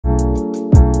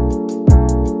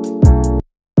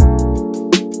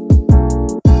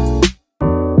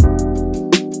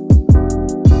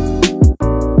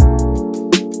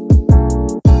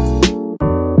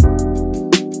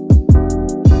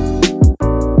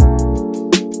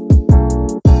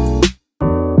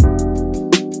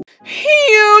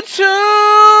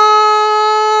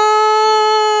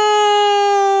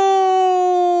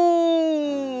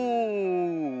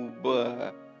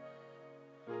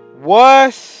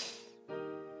What's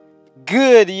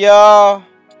good, y'all?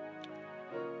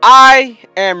 I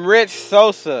am Rich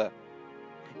Sosa,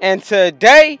 and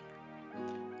today,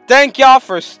 thank y'all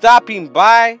for stopping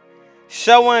by,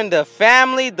 showing the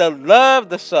family the love,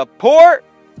 the support.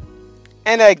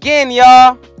 And again,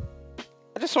 y'all,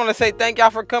 I just want to say thank y'all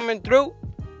for coming through.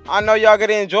 I know y'all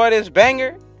gonna enjoy this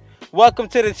banger. Welcome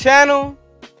to the channel.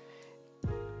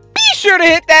 Be sure to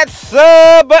hit that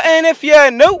sub button if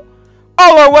you're new.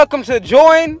 All are welcome to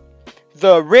join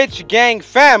the Rich Gang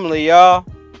family, y'all.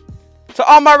 To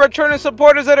all my returning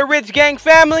supporters of the Rich Gang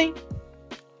family,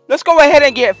 let's go ahead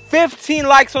and get 15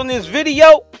 likes on this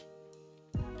video.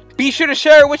 Be sure to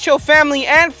share it with your family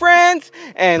and friends.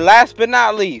 And last but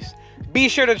not least, be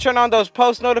sure to turn on those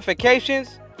post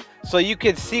notifications so you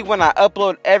can see when I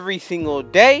upload every single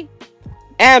day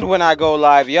and when I go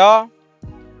live, y'all.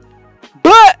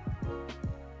 But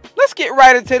let's get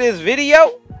right into this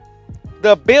video.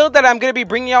 The build that I'm going to be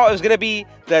bringing y'all is going to be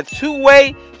the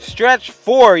two-way stretch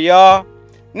 4, y'all.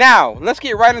 Now, let's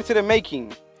get right into the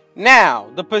making. Now,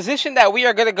 the position that we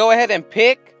are going to go ahead and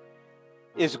pick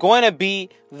is going to be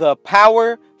the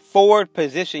power forward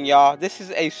position, y'all. This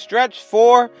is a stretch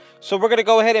 4, so we're going to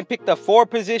go ahead and pick the 4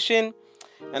 position.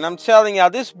 And I'm telling y'all,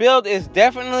 this build is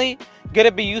definitely going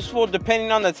to be useful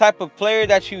depending on the type of player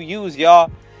that you use,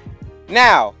 y'all.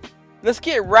 Now, let's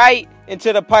get right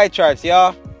into the pie charts,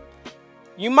 y'all.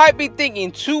 You might be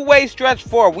thinking two-way stretch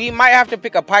 4. We might have to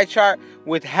pick a pie chart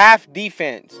with half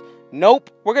defense.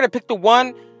 Nope. We're going to pick the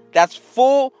one that's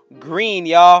full green,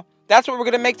 y'all. That's what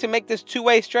we're going to make this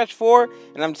two-way stretch 4.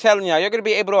 And I'm telling y'all, you're going to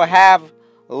be able to have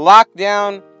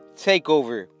lockdown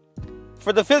takeover.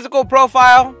 For the physical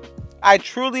profile, I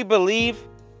truly believe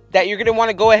that you're going to want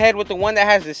to go ahead with the one that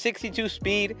has the 62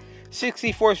 speed,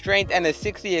 64 strength, and a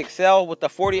 60 excel with the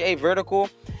 48 vertical.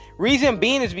 Reason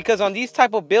being is because on these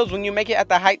type of builds, when you make it at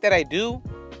the height that I do,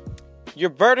 your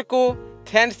vertical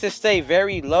tends to stay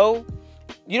very low.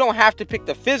 You don't have to pick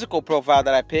the physical profile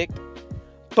that I picked,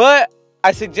 but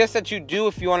I suggest that you do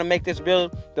if you want to make this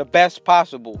build the best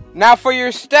possible. Now for your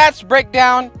stats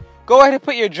breakdown, go ahead and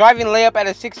put your driving layup at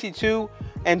a 62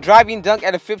 and driving dunk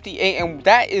at a 58, and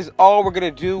that is all we're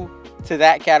going to do to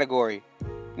that category.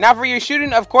 Now for your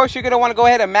shooting, of course, you're going to want to go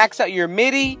ahead and max out your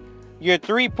midi, your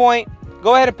 3-point.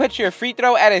 Go ahead and put your free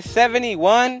throw at a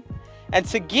 71. And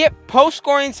to get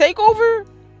post-scoring takeover,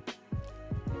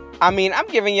 I mean, I'm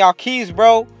giving y'all keys,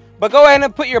 bro. But go ahead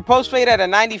and put your post fade at a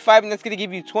 95, and that's going to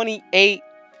give you 28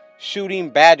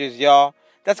 shooting badges, y'all.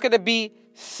 That's going to be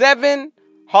 7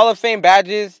 Hall of Fame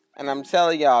badges. And I'm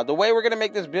telling y'all, the way we're going to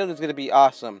make this build is going to be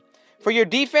awesome. For your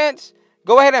defense,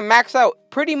 go ahead and max out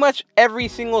pretty much every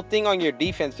single thing on your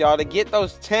defense, y'all, to get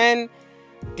those 10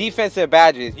 defensive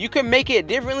badges. You can make it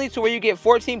differently to where you get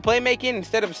 14 playmaking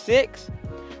instead of 6,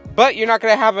 but you're not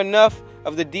going to have enough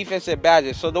of the defensive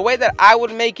badges. So the way that I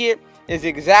would make it is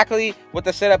exactly with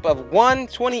the setup of 1,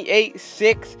 28,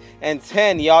 6, and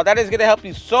 10, y'all. That is going to help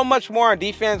you so much more on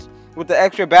defense with the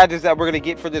extra badges that we're going to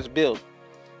get for this build.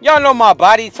 Y'all know my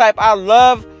body type. I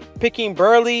love picking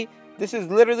burly. This is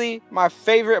literally my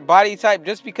favorite body type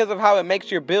just because of how it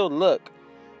makes your build look.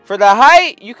 For the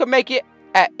height, you can make it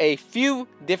at a few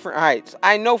different heights.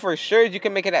 I know for sure you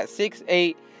can make it at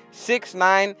 6'8",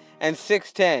 6'9", and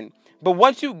 6'10". But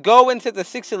once you go into the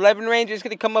 6'11" range, it's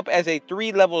going to come up as a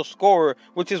 3-level scorer,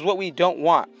 which is what we don't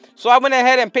want. So I went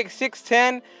ahead and picked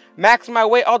 6'10", maxed my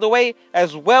weight all the way,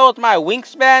 as well as my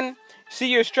wingspan.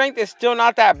 See, your strength is still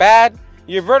not that bad.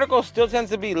 Your vertical still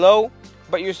tends to be low,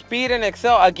 but your speed and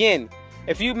excel, again,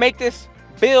 if you make this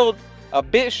build a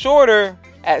bit shorter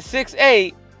at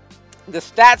 6'8", the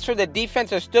stats for the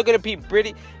defense are still going to be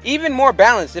pretty, even more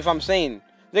balanced, if I'm saying.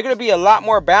 They're going to be a lot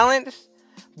more balanced.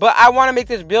 But I want to make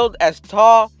this build as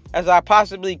tall as I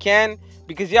possibly can.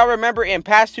 Because y'all remember in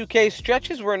past 2K,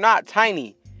 stretches were not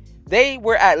tiny. They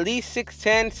were at least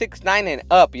 6'10", 6'9", and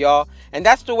up, y'all. And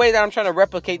that's the way that I'm trying to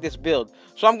replicate this build.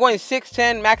 So I'm going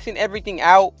 6'10", maxing everything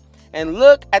out. And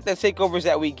look at the takeovers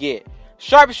that we get.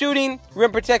 Sharpshooting,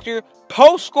 rim protector,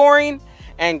 post scoring,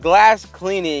 and glass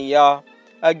cleaning, y'all.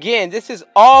 Again, this is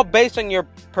all based on your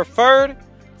preferred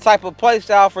type of play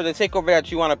style for the takeover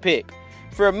that you want to pick.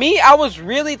 For me, I was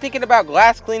really thinking about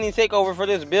glass cleaning takeover for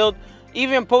this build,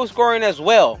 even post scoring as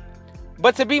well.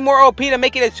 But to be more OP, to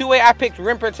make it a two-way, I picked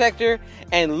rim protector.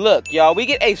 And look, y'all, we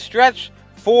get a stretch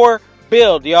 4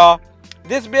 build, y'all.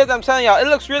 This build, I'm telling y'all, it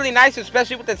looks really nice,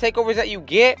 especially with the takeovers that you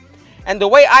get. And the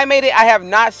way I made it, I have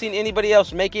not seen anybody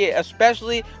else make it,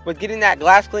 especially with getting that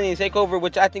glass cleaning takeover,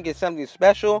 which I think is something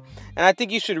special. And I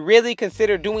think you should really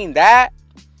consider doing that.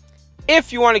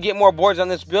 if you want to get more boards on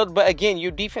this build. But again,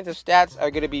 your defensive stats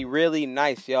are going to be really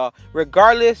nice, y'all,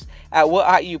 regardless at what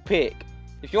height you pick.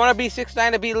 If you want to be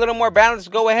 6'9" to be a little more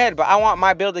balanced, go ahead. But I want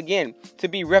my build, again, to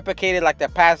be replicated like the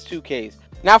past 2Ks.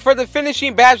 Now, for the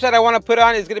finishing badge that I want to put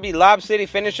on is going to be Lob City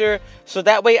Finisher. So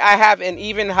that way I have an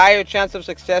even higher chance of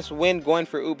success when going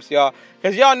for oops, y'all.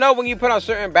 Because y'all know when you put on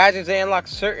certain badges, they unlock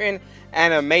certain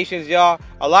animations, y'all.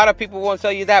 A lot of people won't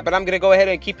tell you that, but I'm going to go ahead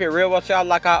and keep it real with y'all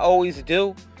like I always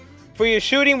do. For your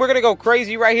shooting, we're going to go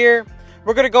crazy right here.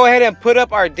 We're going to go ahead and put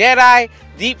up our Deadeye,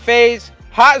 Deep Phase,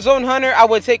 Hot Zone Hunter. I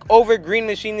would take over Green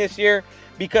Machine this year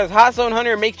because Hot Zone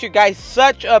Hunter makes your guy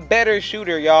such a better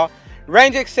shooter, y'all.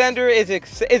 Range Extender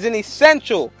is an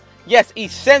essential, yes,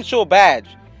 essential badge.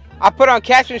 I put on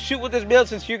Catch and Shoot with this build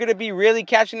since you're going to be really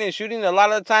catching and shooting a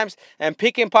lot of the times, and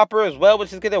Pick and Popper as well,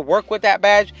 which is going to work with that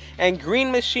badge, and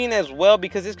Green Machine as well,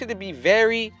 because it's going to be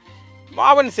very, well,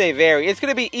 I wouldn't say very, it's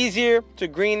going to be easier to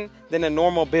green than a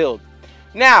normal build.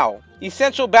 Now,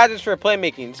 essential badges for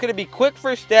playmaking. It's going to be Quick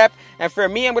First Step, and for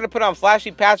me, I'm going to put on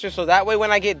Flashy Passer, so that way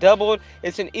when I get doubled,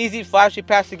 it's an easy flashy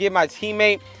pass to give my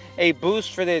teammate a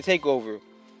boost for their takeover.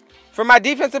 For my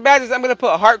defensive badges, I'm going to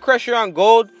put Heart Crusher on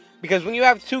gold, because when you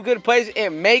have 2 good plays,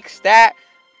 it makes that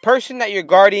person that you're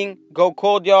guarding go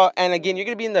cold, y'all. And again, you're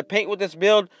going to be in the paint with this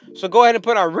build, so go ahead and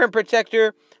put on Rim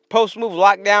Protector, Post Move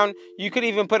Lockdown. You could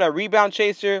even put a Rebound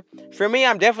Chaser. For me,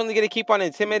 I'm definitely going to keep on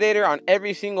Intimidator on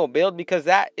every single build, because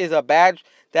that is a badge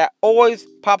that always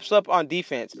pops up on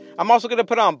defense. I'm also going to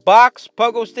put on Box,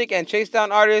 Pogo Stick, and Chase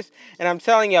Down Artist. And I'm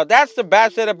telling y'all, that's the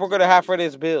badge setup we're going to have for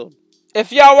this build.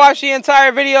 If y'all watch the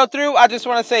entire video through, I just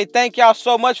want to say thank y'all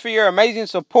so much for your amazing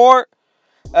support.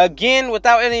 Again,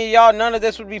 without any of y'all, none of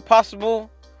this would be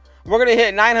possible. We're going to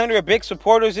hit 900 big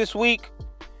supporters this week.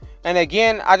 And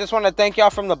again, I just want to thank y'all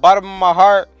from the bottom of my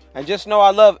heart. And just know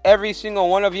I love every single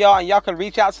one of y'all. And y'all can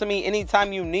reach out to me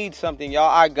anytime you need something, y'all.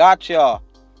 I got y'all.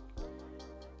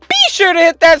 Be sure to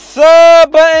hit that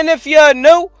sub button if you're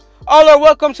new. All are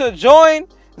welcome to join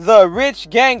the Rich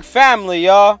Gang family,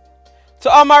 y'all. To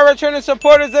all my returning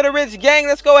supporters of the Rich Gang,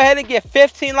 let's go ahead and get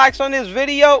 15 likes on this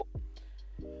video.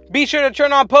 Be sure to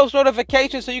turn on post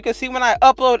notifications so you can see when I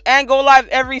upload and go live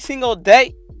every single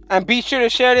day. And be sure to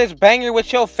share this banger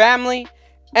with your family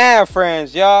and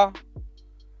friends, y'all.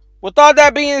 With all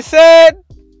that being said,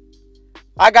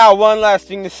 I got one last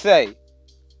thing to say.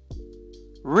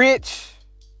 Rich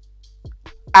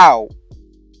out.